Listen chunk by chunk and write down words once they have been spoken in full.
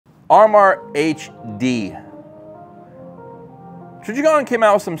RMR HD. Trijicon came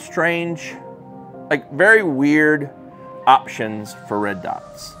out with some strange, like very weird options for red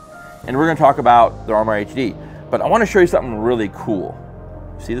dots. And we're gonna talk about the RMR HD, but I wanna show you something really cool.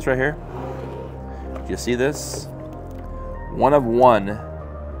 See this right here? Do you see this? One of one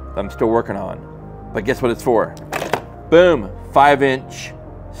that I'm still working on. But guess what it's for? Boom, 5-inch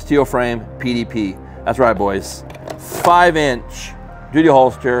steel frame PDP. That's right, boys. 5-inch duty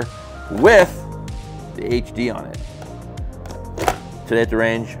holster with the HD on it. Today at the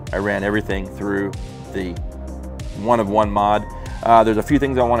range, I ran everything through the one of one mod. There's a few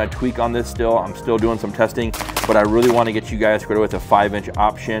things I want to tweak on this still. I'm still doing some testing, but I really want to get you guys squared with a 5-inch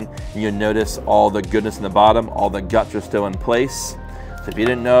option. You'll notice all the goodness in the bottom, all the guts are still in place. So if you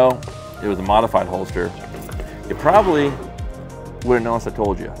didn't know it was a modified holster, you probably wouldn't know unless I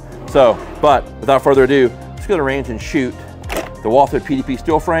told you. So, but without further ado, let's go to the range and shoot the wall-thread PDP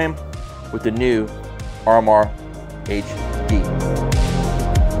steel frame with the new RMR HD.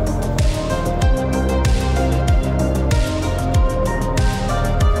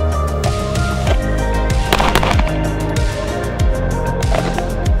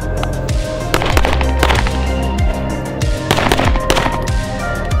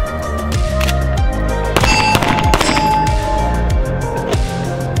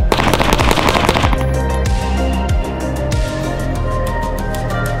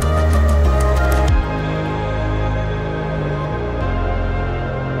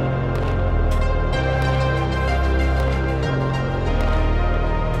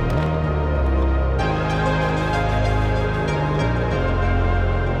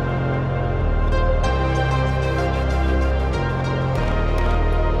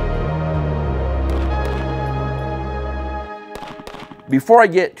 Before I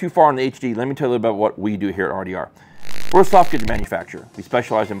get too far on the HD, let me tell you about what we do here at RDR. We're a soft goods manufacturer. We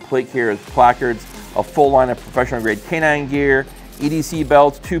specialize in plate carriers, placards, a full line of professional grade canine gear, EDC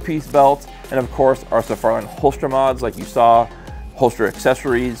belts, two-piece belts, and of course our Safari holster mods like you saw, holster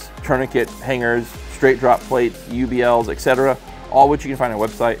accessories, tourniquet hangers, straight drop plates, UBLs, etc. All which you can find on our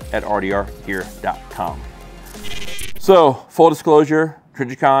website at rdrgear.com. So, full disclosure,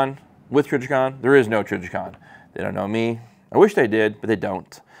 Trijicon, with Trijicon, there is no Trijicon. They don't know me. I wish they did, but they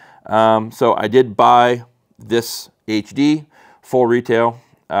don't. So I did buy this HD, full retail,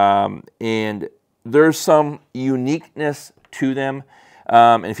 and there's some uniqueness to them.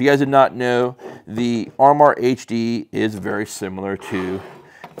 And if you guys did not know, the RMR HD is very similar to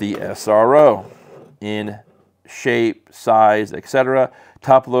the SRO in shape, size, etc.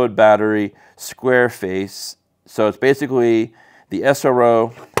 Top load battery, square face. So it's basically the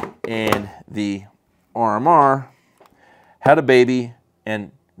SRO and the RMR had a baby,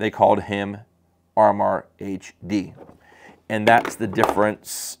 and they called him RMR HD. And that's the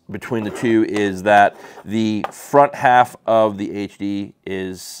difference between the two, is that the front half of the HD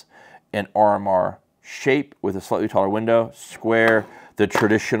is an RMR shape with a slightly taller window, square, the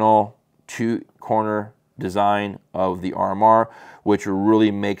traditional two-corner design of the RMR, which really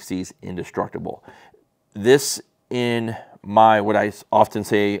makes these indestructible. This, in my, what I often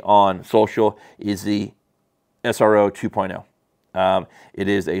say on social, is the SRO 2.0. It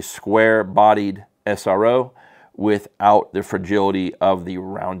is a square-bodied SRO without the fragility of the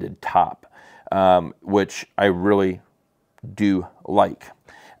rounded top, which I really do like.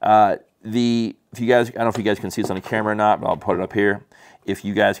 If you guys, I don't know if you guys can see this on the camera or not, but I'll put it up here. If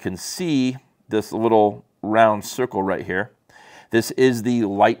you guys can see this little round circle right here, this is the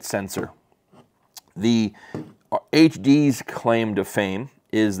light sensor. The HD's claim to fame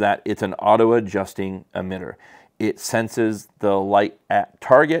is that it's an auto-adjusting emitter. It senses the light at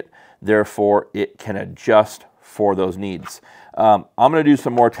target, therefore it can adjust for those needs. I'm gonna do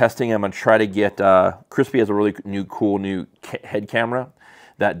some more testing. I'm gonna try to get, Crispy has a really cool new head camera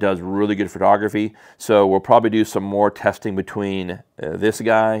that does really good photography. So we'll probably do some more testing between this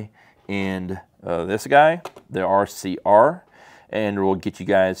guy and this guy, the RCR, and we'll get you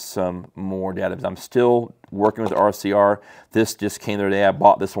guys some more data. I'm still working with the RCR. This just came the other day. I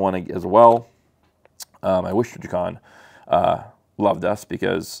bought this one as well. I wish Trijicon loved us,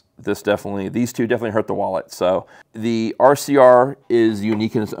 because these two definitely hurt the wallet. So the RCR is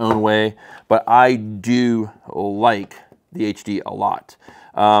unique in its own way, but I do like the HD a lot.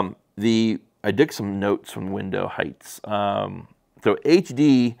 I did some notes from window heights. So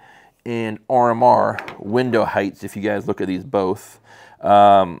HD and RMR window heights, if you guys look at these both,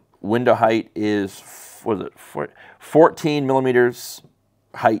 window height is, what is it, 14 millimeters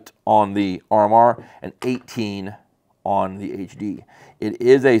height on the RMR and 18 on the HD. It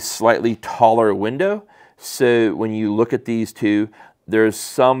is a slightly taller window, so when you look at these two, there's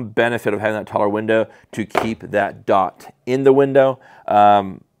some benefit of having that taller window to keep that dot in the window.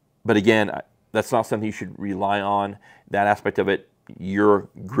 But again, that's not something you should rely on. That aspect of it, your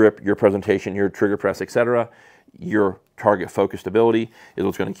grip, your presentation, your trigger press, etc., your target focused ability is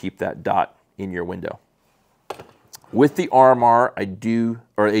what's going to keep that dot in your window. With the RMR,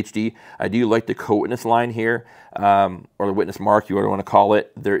 or HD, I do like the co-witness line here, or the witness mark, you whatever you want to call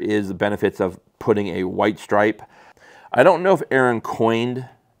it. There is the benefits of putting a white stripe. I don't know if Aaron coined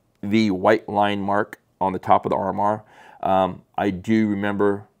the white line mark on the top of the RMR. I do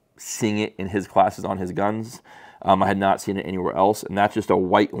remember seeing it in his classes on his guns. I had not seen it anywhere else, and that's just a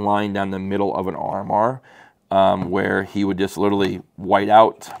white line down the middle of an RMR, where he would just literally white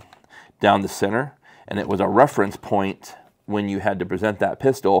out down the center, and it was a reference point when you had to present that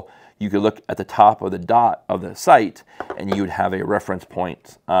pistol. You could look at the top of the dot of the sight, and you would have a reference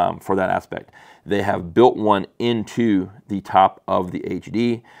point for that aspect. They have built one into the top of the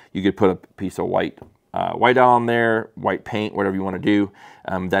HD. You could put a piece of white on there, white paint, whatever you want to do.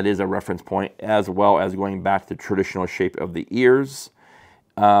 That is a reference point, as well as going back to the traditional shape of the ears.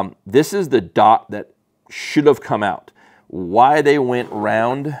 This is the dot that should have come out. Why they went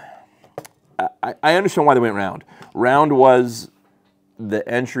round, I understand why they went round. Round was the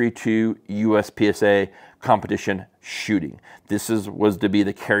entry to USPSA competition shooting. This was to be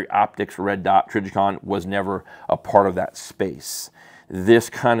the carry optics red dot. Trijicon was never a part of that space. This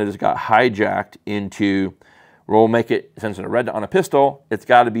kind of just got hijacked into, we'll make it, since it's a red dot on a pistol, it's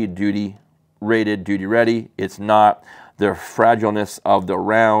got to be duty rated, duty ready. It's not. The fragileness of the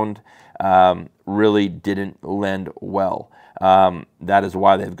round really didn't lend well. That is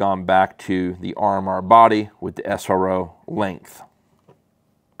why they've gone back to the RMR body with the SRO length.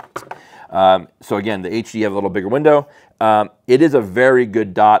 So again, the HD have a little bigger window. It is a very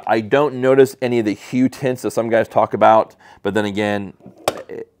good dot. I don't notice any of the hue tints that some guys talk about, but then again,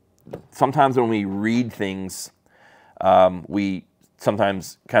 sometimes when we read things, we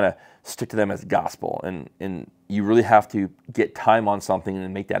sometimes kind of stick to them as gospel, and you really have to get time on something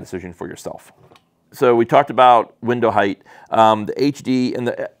and make that decision for yourself. So we talked about window height. The HD and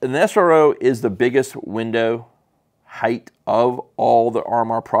the SRO is the biggest window height of all the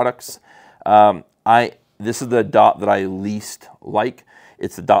RMR products. This is the dot that I least like.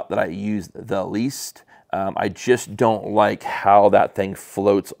 It's the dot that I use the least. I just don't like how that thing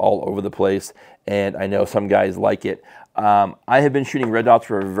floats all over the place, and I know some guys like it. I have been shooting red dots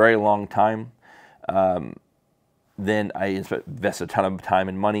for a very long time. Then I invest a ton of time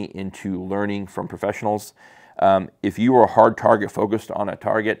and money into learning from professionals. If you are hard target focused on a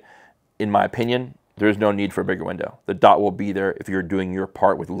target, in my opinion, there's no need for a bigger window. The dot will be there if you're doing your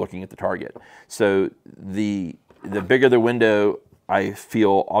part with looking at the target. So the bigger the window, I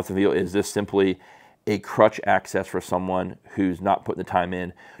often feel is this simply a crutch access for someone who's not putting the time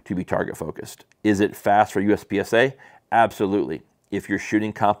in to be target focused. Is it fast for USPSA? Absolutely. If you're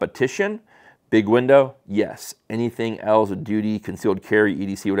shooting competition, big window, yes. Anything else, duty, concealed carry,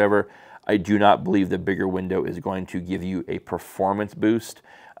 EDC, whatever, I do not believe the bigger window is going to give you a performance boost.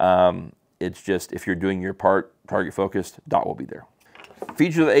 It's just, if you're doing your part, target focused, dot will be there.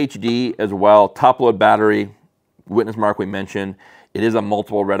 Features of the HD as well, top load battery, witness mark we mentioned. It is a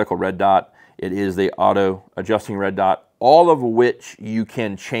multiple reticle red dot. It is the auto adjusting red dot, all of which you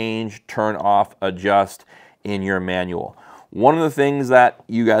can change, turn off, adjust in your manual. One of the things that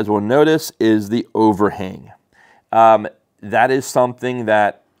you guys will notice is the overhang. That is something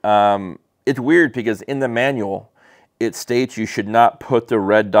that, it's weird because in the manual, it states you should not put the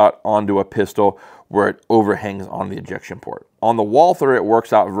red dot onto a pistol where it overhangs on the ejection port. On the Walther, it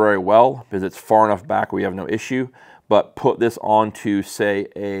works out very well because it's far enough back we have no issue, but put this onto, say,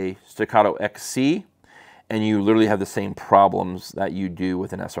 a Staccato XC, and you literally have the same problems that you do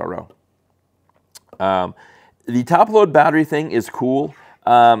with an SRO. The top load battery thing is cool.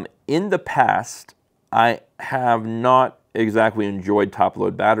 In the past, I have not exactly enjoyed top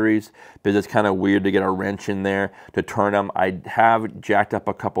load batteries because it's kind of weird to get a wrench in there to turn them. I have jacked up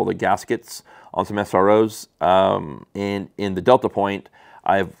a couple of the gaskets on some SROs, and in the Delta Point,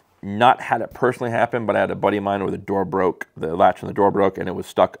 I've not had it personally happen, but I had a buddy of mine where the door broke, the latch on the door broke, and it was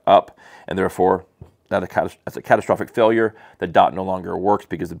stuck up, and therefore that's a catastrophic failure. The dot no longer works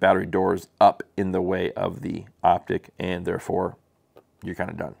because the battery door is up in the way of the optic, and therefore you're kind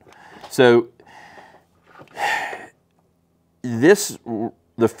of done. So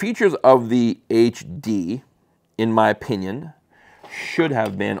the features of the HD, in my opinion, should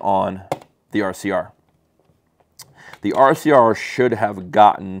have been on the RCR. The RCR should have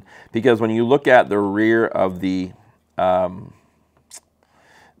gotten, because when you look at the rear of the,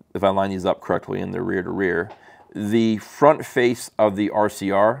 if I line these up correctly in the rear to rear, the front face of the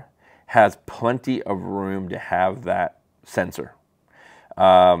RCR has plenty of room to have that sensor.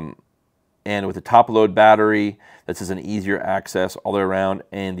 And with the top load battery, this is an easier access all the way around,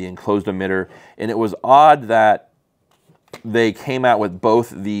 and the enclosed emitter. And it was odd that they came out with both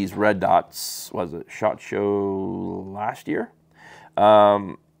these red dots, was it SHOT Show last year?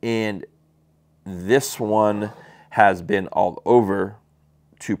 And this one has been all over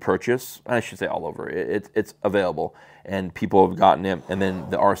to purchase. I should say all over. It's available, and people have gotten it. And then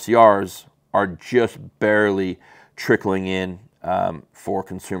the RCRs are just barely trickling in for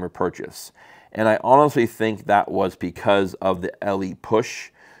consumer purchase. And I honestly think that was because of the LE push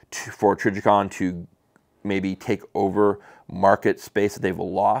for Trijicon to maybe take over market space that they've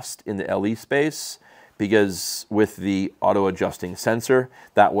lost in the LE space, because with the auto adjusting sensor,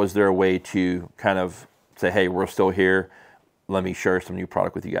 that was their way to kind of say, hey, we're still here. Let me share some new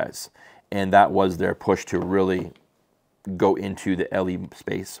product with you guys. And that was their push to really go into the LE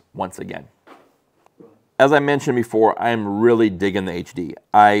space once again. As I mentioned before, I'm really digging the HD.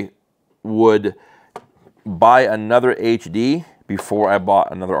 I would buy another HD before I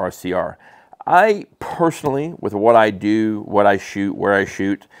bought another RCR. I personally, with what I do, what I shoot, where I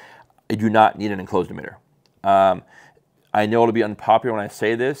shoot, I do not need an enclosed emitter. I know it'll be unpopular when I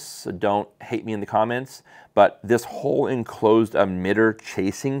say this, so don't hate me in the comments, but this whole enclosed emitter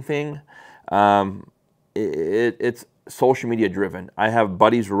chasing thing, it's social media driven. I have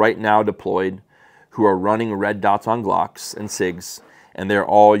buddies right now deployed who are running red dots on Glocks and SIGs, and they're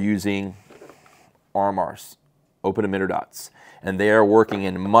all using RMRs, open emitter dots. And they are working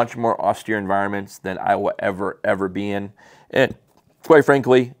in much more austere environments than I will ever be in. And quite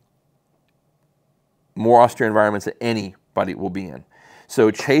frankly, more austere environments than anybody will be in. So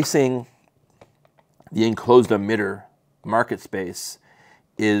chasing the enclosed emitter market space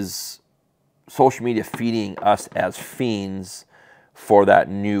is social media feeding us as fiends for that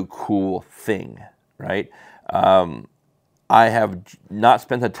new cool thing, right? I have not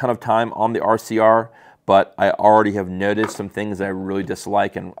spent a ton of time on the RCR, but I already have noticed some things that I really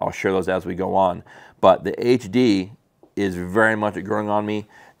dislike, and I'll share those as we go on. But the HD is very much growing on me.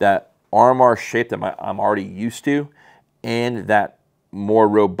 That RMR shape that I'm already used to, and that more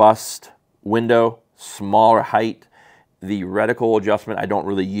robust window, smaller height, the reticle adjustment I don't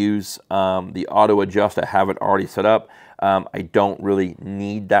really use. The auto adjust, I have it already set up. I don't really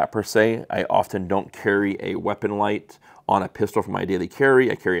need that per se. I often don't carry a weapon light on a pistol for my daily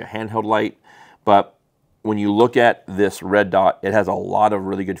carry. I carry a handheld light. But when you look at this red dot, it has a lot of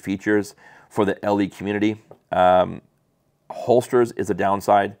really good features for the LE community. Holsters is a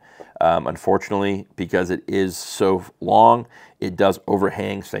downside, unfortunately, because it is so long. It does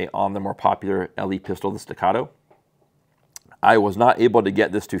overhang, say, on the more popular LE pistol, the Staccato. I was not able to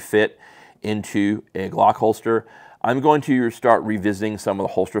get this to fit into a Glock holster. I'm going to start revisiting some of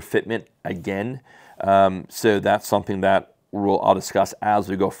the holster fitment again. So that's something that I'll discuss as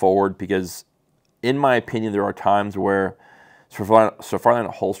we go forward, because in my opinion, there are times where Surfline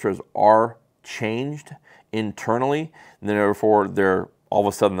holsters are changed internally, and then therefore they're all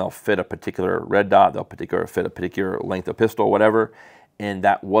of a sudden they'll fit a particular red dot, they'll fit a particular length of pistol, whatever, and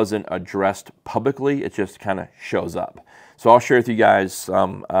that wasn't addressed publicly. It just kind of shows up. So I'll share with you guys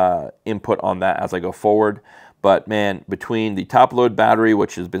some input on that as I go forward. But man, between the top load battery,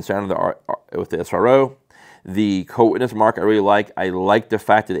 which has been standard with the SRO, the co-witness mark I really like. I like the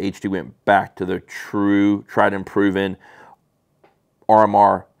fact that HD went back to the true, tried and proven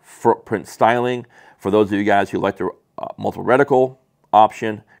RMR footprint styling. For those of you guys who like the multiple reticle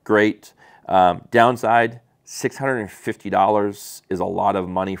option, great. Downside, $650 is a lot of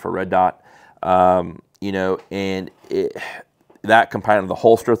money for red dot. You know, and that combined with the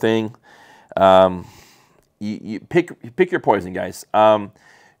holster thing, you pick your poison, guys.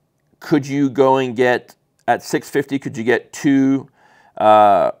 Could you go and get, at $650, could you get two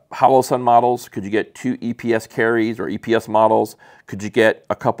Hollow Sun models? Could you get two EPS carries or EPS models? Could you get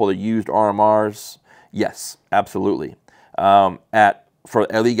a couple of used RMRs? Yes, absolutely. For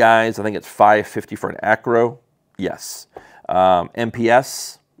LE guys, I think it's $550 for an Acro. Yes.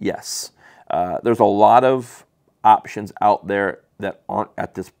 MPS, yes. There's a lot of options out there that aren't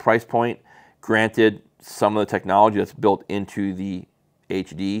at this price point. Granted, some of the technology that's built into the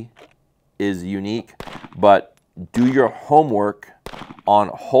HD is unique, but do your homework on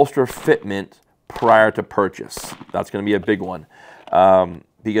holster fitment prior to purchase. That's going to be a big one,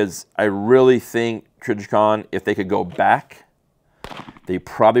 because I really think Trijicon, if they could go back, they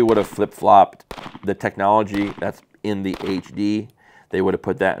probably would have flip-flopped the technology that's in the HD. They would have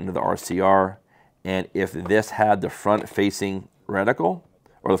put that into the RCR, and if this had the front-facing reticle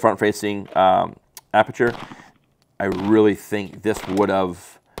or the front-facing aperture, I really think this would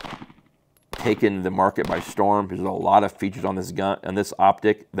have taken the market by storm. There's a lot of features on this gun and this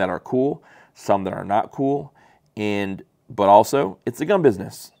optic that are cool, some that are not cool, but also it's a gun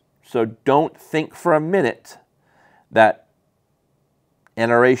business. So don't think for a minute that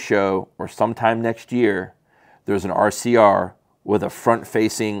NRA show or sometime next year there's an RCR with a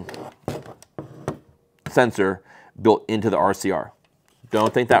front-facing sensor built into the RCR.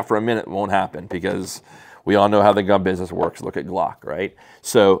 Don't think that for a minute. It won't happen, because we all know how the gun business works. Look at Glock, right?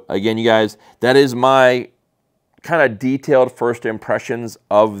 So again, you guys, that is my kind of detailed first impressions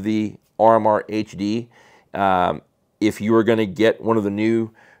of the RMR HD. If you were going to get one of the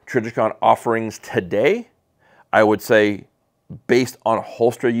new Trijicon offerings today, I would say, based on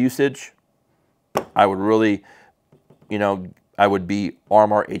holster usage, I would really, I would be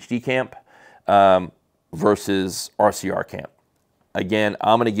RMR HD camp versus RCR camp. Again,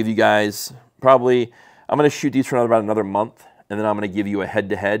 I'm going to give you guys I'm going to shoot these for about another month, and then I'm going to give you a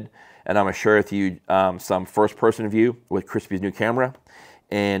head-to-head, and I'm going to share with you some first-person view with Crispy's new camera,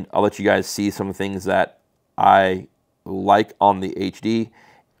 and I'll let you guys see some of the things that I like on the HD,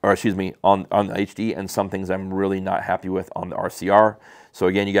 or excuse me, on the HD, and some things I'm really not happy with on the RCR. So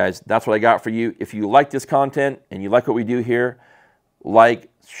again, you guys, that's what I got for you. If you like this content and you like what we do here, like,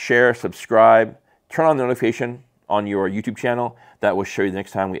 share, subscribe, turn on the notification on your YouTube channel. That will show you the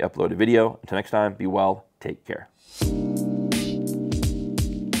next time we upload a video. Until next time, be well, take care.